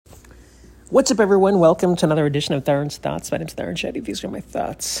What's up, everyone? Welcome to another edition of Theron's Thoughts. My name's Theron Shetty. These are my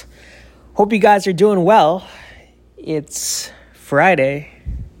thoughts. Hope you guys are doing well. It's Friday.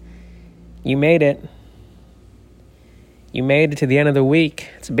 You made it. You made it to the end of the week.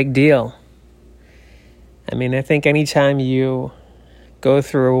 It's a big deal. I mean, I think anytime you go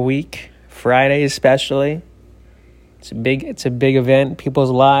through a week, Friday especially, it's a big event in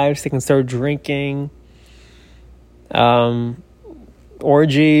people's lives. They can start drinking.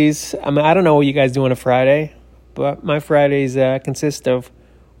 Orgies. I mean, I don't know what you guys do on a Friday, but my Fridays consist of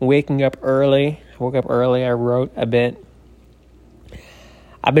waking up early. I woke up early. I wrote a bit.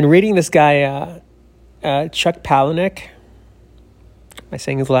 I've been reading this guy, Chuck Palahniuk. Am I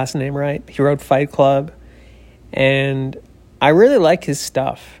saying his last name right? He wrote Fight Club, and I really like his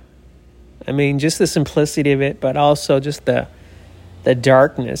stuff. I mean, just the simplicity of it, but also just the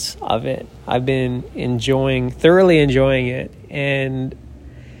darkness of it. I've been thoroughly enjoying it. And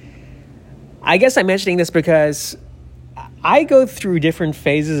I guess I'm mentioning this because I go through different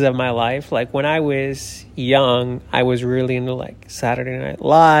phases of my life. Like when I was young, I was really into like Saturday Night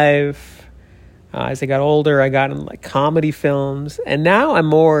Live. As I got older, I got into like comedy films. And now I'm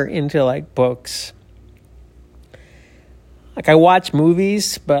more into like books. Like I watch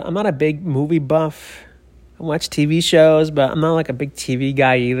movies, but I'm not a big movie buff. I watch TV shows, but I'm not like a big TV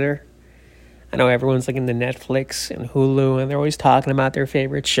guy either. I know everyone's like into Netflix and Hulu, and they're always talking about their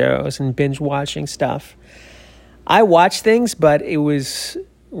favorite shows and binge watching stuff. I watch things, but it was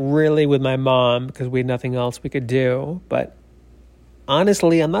really with my mom because we had nothing else we could do. But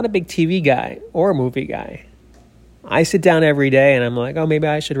honestly, I'm not a big TV guy or a movie guy. I sit down every day and I'm like, oh, maybe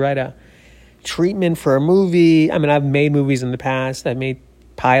I should write a treatment for a movie. I mean, I've made movies in the past. I've made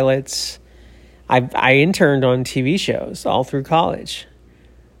pilots. I interned on TV shows all through college.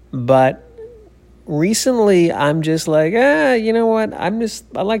 But recently, I'm just like, you know what? I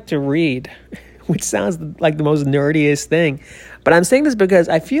like to read, which sounds like the most nerdiest thing. But I'm saying this because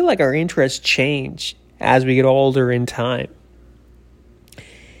I feel like our interests change as we get older in time.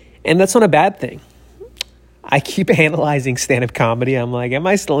 And that's not a bad thing. I keep analyzing stand-up comedy. I'm like, am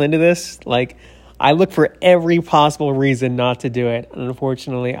I still into this? Like, I look for every possible reason not to do it. And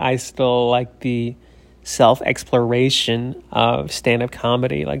unfortunately, I still like the self-exploration of stand-up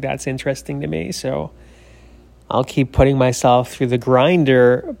comedy. Like, that's interesting to me. So I'll keep putting myself through the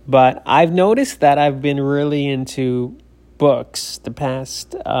grinder. But I've noticed that I've been really into books the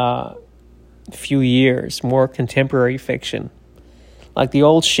past few years, more contemporary fiction. Like the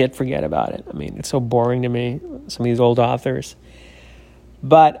old shit, forget about it. I mean, it's so boring to me, some of these old authors.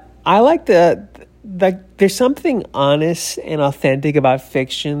 But I like there's something honest and authentic about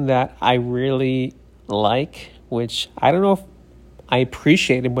fiction that I really like, which I don't know if I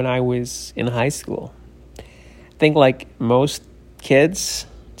appreciated when I was in high school. I think like most kids,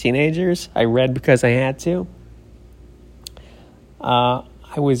 teenagers, I read because I had to. I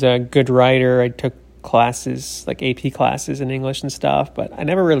was a good writer. I took classes, like AP classes in English and stuff, but I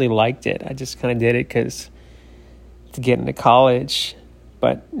never really liked it. I just kind of did it to get into college.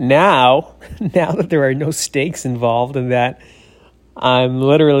 But now that there are no stakes involved in that, I'm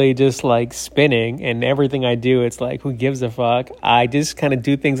literally just like spinning, and everything I do, it's like, who gives a fuck? I just kind of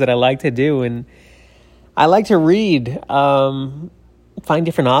do things that I like to do, and I like to read, find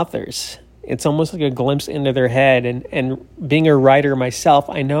different authors. It's almost like a glimpse into their head, and being a writer myself,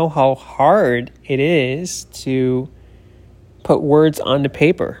 I know how hard it is to put words onto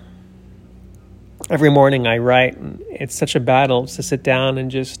paper. Every morning I write, and it's such a battle to sit down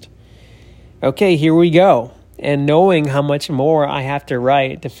and just, okay, here we go. And knowing how much more I have to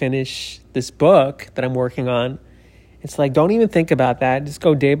write to finish this book that I'm working on, it's like, don't even think about that. Just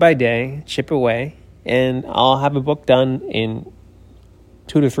go day by day, chip away, and I'll have a book done in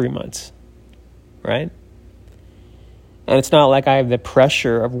 2 to 3 months, right? And it's not like I have the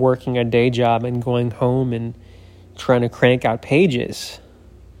pressure of working a day job and going home and trying to crank out pages.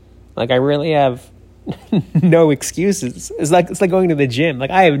 Like, I really have no excuses. It's like going to the gym.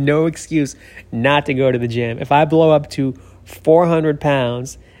 Like, I have no excuse not to go to the gym. If I blow up to 400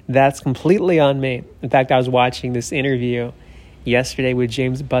 pounds, that's completely on me. In fact, I was watching this interview yesterday with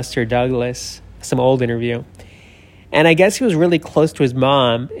James Buster Douglas, some old interview. And I guess he was really close to his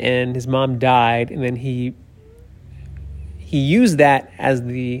mom, and his mom died, and then he used that as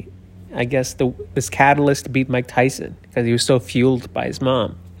this catalyst to beat Mike Tyson, because he was so fueled by his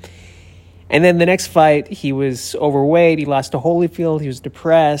mom. And then the next fight, he was overweight, he lost to Holyfield, he was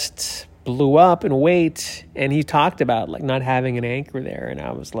depressed, blew up in weight, and he talked about like not having an anchor there. And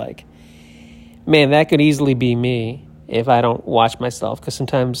I was like, man, that could easily be me if I don't watch myself, because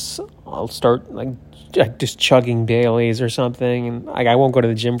sometimes I'll start like just chugging Baileys or something, and I won't go to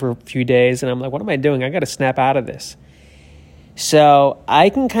the gym for a few days, and I'm like, what am I doing? I got to snap out of this. So I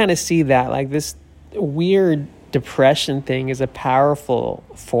can kind of see that, like, this weird depression thing is a powerful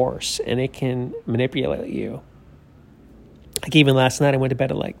force, and it can manipulate you. Like, even last night I went to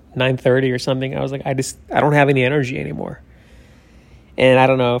bed at like 9:30 or something. I was like, I don't have any energy anymore. And I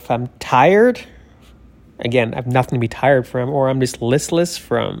don't know if I'm tired. Again, I have nothing to be tired from, or I'm just listless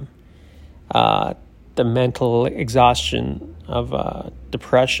from the mental exhaustion of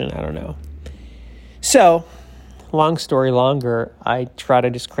depression. I don't know. So, long story longer, I try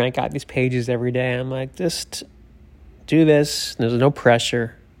to just crank out these pages every day. I'm like, just do this. There's no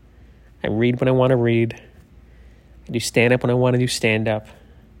pressure. I read when I want to read. I do stand-up when I want to do stand-up.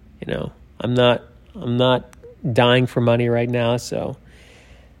 You know, I'm not dying for money right now, so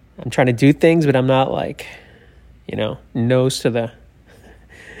I'm trying to do things, but I'm not like, you know, nose to the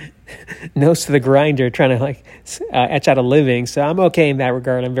grinder trying to like etch out a living. So I'm okay in that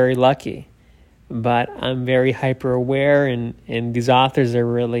regard. I'm very lucky, but I'm very hyper aware, and these authors are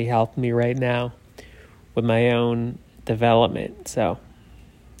really helping me right now with my own development. So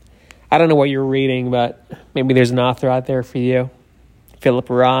I don't know what you're reading, but maybe there's an author out there for you. Philip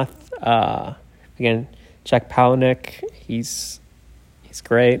Roth, again, Jack Palahniuk, he's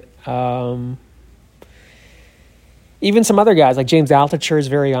great. Even some other guys like James Altucher is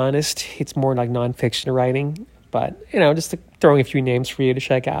very honest. It's more like nonfiction writing, but you know, just throwing a few names for you to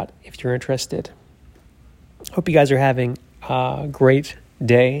check out if you're interested. Hope you guys are having a great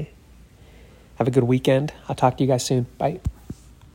day. Have a good weekend. I'll talk to you guys soon. Bye.